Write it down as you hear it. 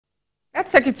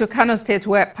Let's take you to Kano State,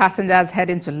 where passengers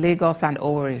heading to Lagos and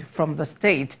Owerri from the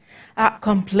state are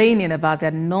complaining about their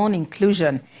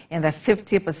non-inclusion in the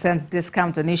 50%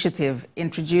 discount initiative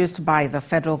introduced by the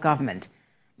federal government.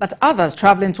 But others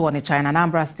traveling to Onitsha in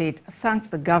Anambra State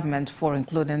thank the government for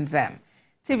including them.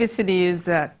 TVC News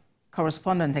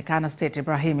correspondent in Kano State,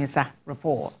 Ibrahim Issa,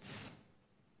 reports.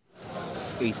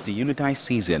 It's the unitized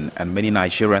season, and many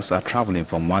Nigerians are traveling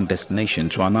from one destination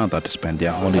to another to spend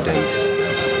their holidays.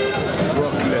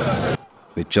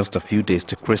 With just a few days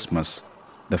to Christmas,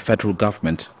 the federal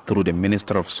government, through the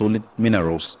Minister of Solid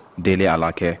Minerals,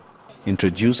 Allege,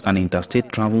 introduced an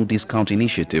interstate travel discount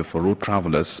initiative for road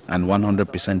travelers and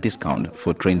 100% discount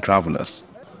for train travelers.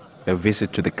 A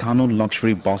visit to the Kano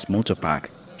luxury bus motor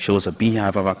park shows a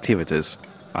beehive of activities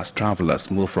as travelers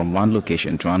move from one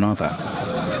location to another.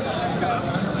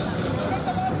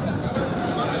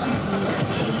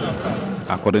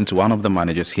 According to one of the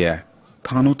managers here,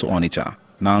 Kano to Onitsha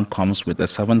now comes with a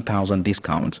 7,000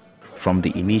 discount from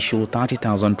the initial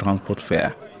 30,000 transport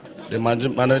fare. The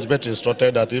management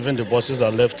instructed that even the buses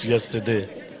that left yesterday,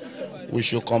 we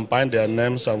should combine their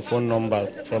names and phone number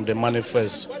from the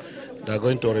manifest. They're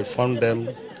going to refund them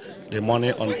the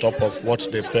money on top of what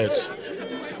they paid.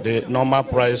 The normal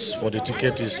price for the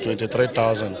ticket is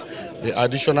 23,000. The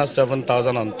additional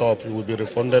 7,000 on top will be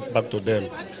refunded back to them.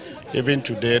 Even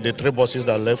today, the 3 buses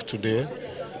that left today,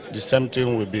 the same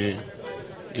thing will be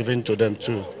given to them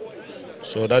too.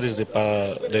 So that is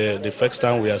the first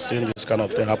time we are seeing this kind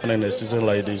of thing happening in a season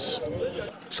like this.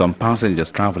 Some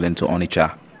passengers traveling to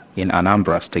Onitsha in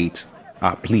Anambra State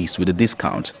are pleased with the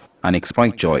discount and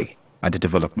express joy at the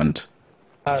development.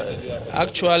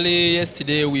 Actually,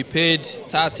 yesterday we paid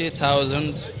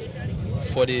 30,000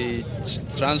 for the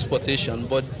transportation,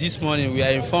 but this morning we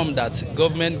are informed that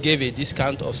government gave a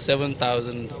discount of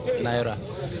 7,000 naira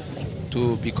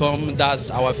to become,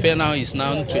 that's our fare now is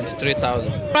now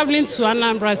 23,000. Traveling to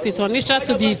Anambra State, Onitsha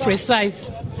to be precise,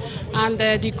 and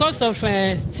the cost of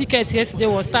ticket yesterday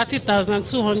was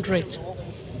 30,200.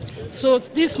 So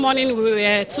this morning we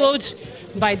were told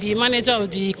by the manager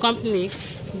of the company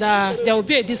that there will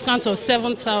be a discount of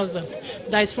 7,000.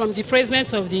 That is from the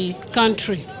president of the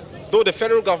country. Though the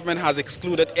federal government has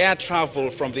excluded air travel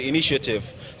from the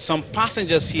initiative, some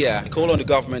passengers here call on the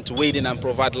government to wade in and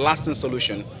provide lasting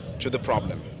solution to the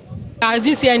problem.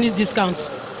 This year needs discounts.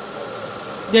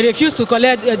 They refused to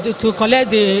collect the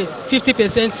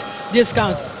 50%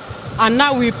 discount, and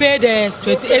now we paid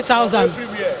 28,000.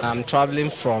 I'm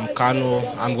traveling from Kano.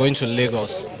 I'm going to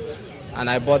Lagos, and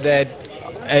I boarded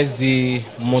SD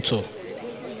Moto,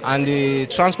 and the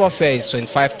transport fare is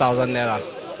 25,000 naira.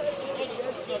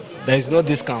 There is no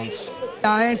discounts.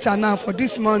 I enter now for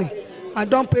this money. I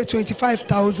don't pay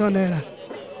 25,000 naira.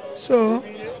 So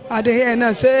I hear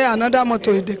now say another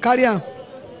motor they carry on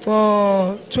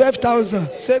for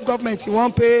 12,000. Say government you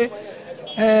won't pay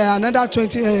another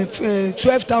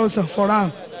 12,000 for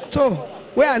them. So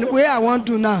where I want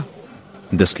to now?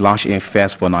 The slash in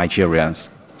fares for Nigerians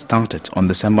started on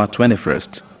December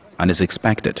 21st and is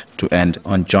expected to end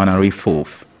on January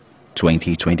 4th,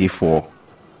 2024.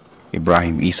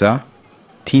 Ibrahim Issa,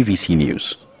 TVC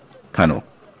News, Kano.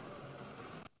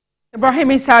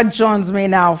 Ibrahim Issa joins me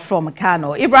now from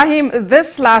Kano. Ibrahim,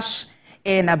 this slash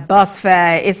in a bus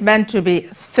fare is meant to be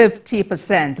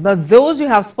 50%, but those you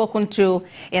have spoken to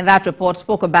in that report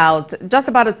spoke about just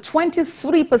about a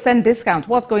 23% discount.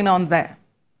 What's going on there?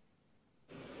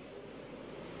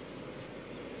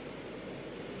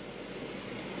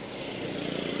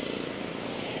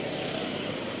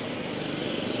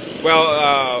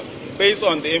 Well, based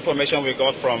on the information we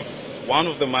got from one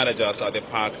of the managers at the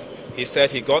park, he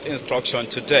said he got instruction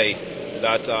today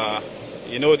that,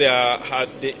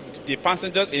 the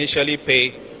passengers initially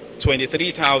pay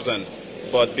 23,000,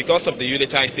 but because of the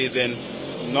unitized season,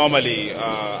 normally,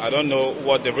 I don't know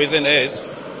what the reason is,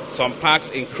 some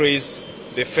parks increase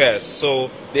the fares.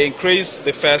 So they increase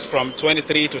the fares from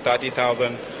 23 to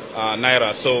 30,000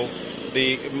 naira. So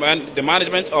the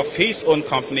management of his own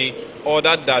company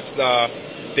ordered that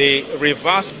they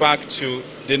reverse back to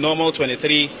the normal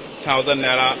 23,000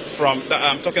 naira from,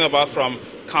 I'm talking about from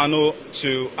Kano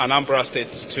to Anambra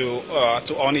State to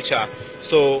Onitsha.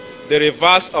 So the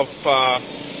reverse of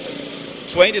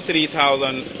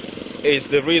 23,000 is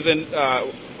the reason,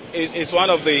 is one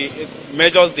of the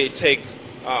measures they take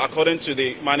according to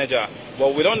the manager.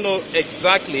 But we don't know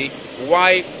exactly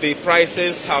why the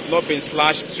prices have not been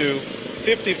slashed to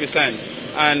 50%.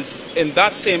 And in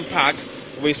that same park,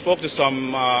 we spoke to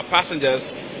some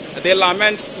passengers. They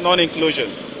lament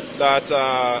non-inclusion, that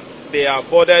they are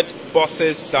boarded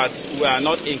buses that were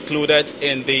not included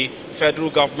in the federal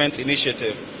government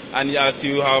initiative. And as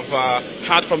you have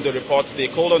heard from the reports, they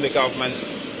called on the government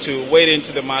to wade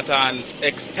into the matter and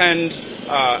extend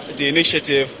the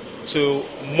initiative to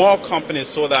more companies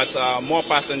so that more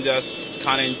passengers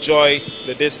can enjoy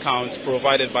the discount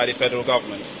provided by the federal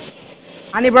government.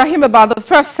 And Ibrahim, about the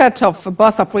first set of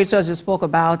bus operators you spoke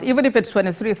about, even if it's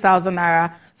 23,000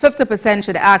 naira, 50%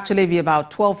 should actually be about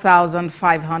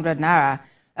 12,500 naira.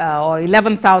 Or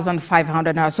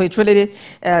 11,500 naira. So it's really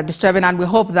disturbing, and we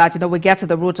hope that we get to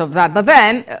the root of that. But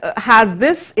then, has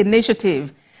this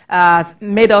initiative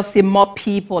made us see more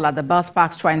people at the bus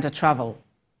parks trying to travel?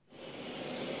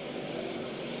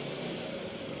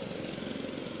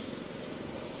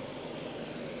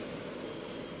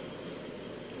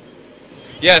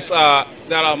 Yes,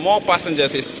 there are more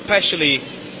passengers, especially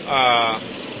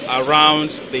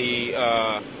around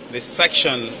the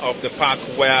section of the park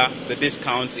where the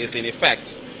discount is in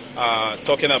effect.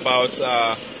 Talking about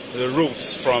the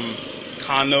routes from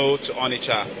Kano to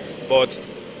Onitsha. But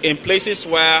in places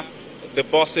where the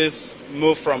buses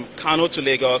move from Kano to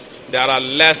Lagos, there are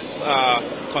less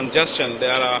congestion.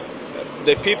 There are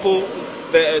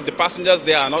the passengers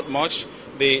there are not much.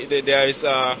 There is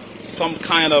some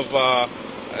kind of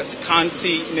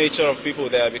scanty nature of people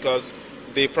there because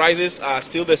the prices are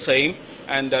still the same,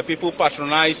 and people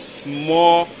patronize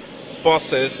more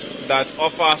buses that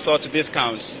offer such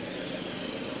discounts.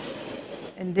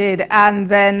 Indeed. And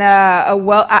then,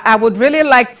 well, I would really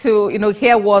like to,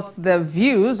 hear what the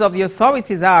views of the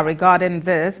authorities are regarding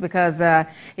this, because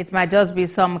it might just be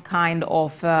some kind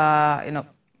of,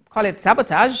 call it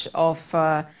sabotage of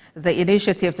the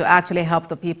initiative to actually help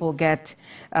the people get,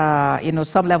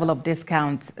 some level of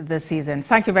discount this season.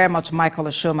 Thank you very much, Michael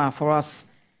Oshoma, for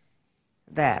us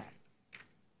there.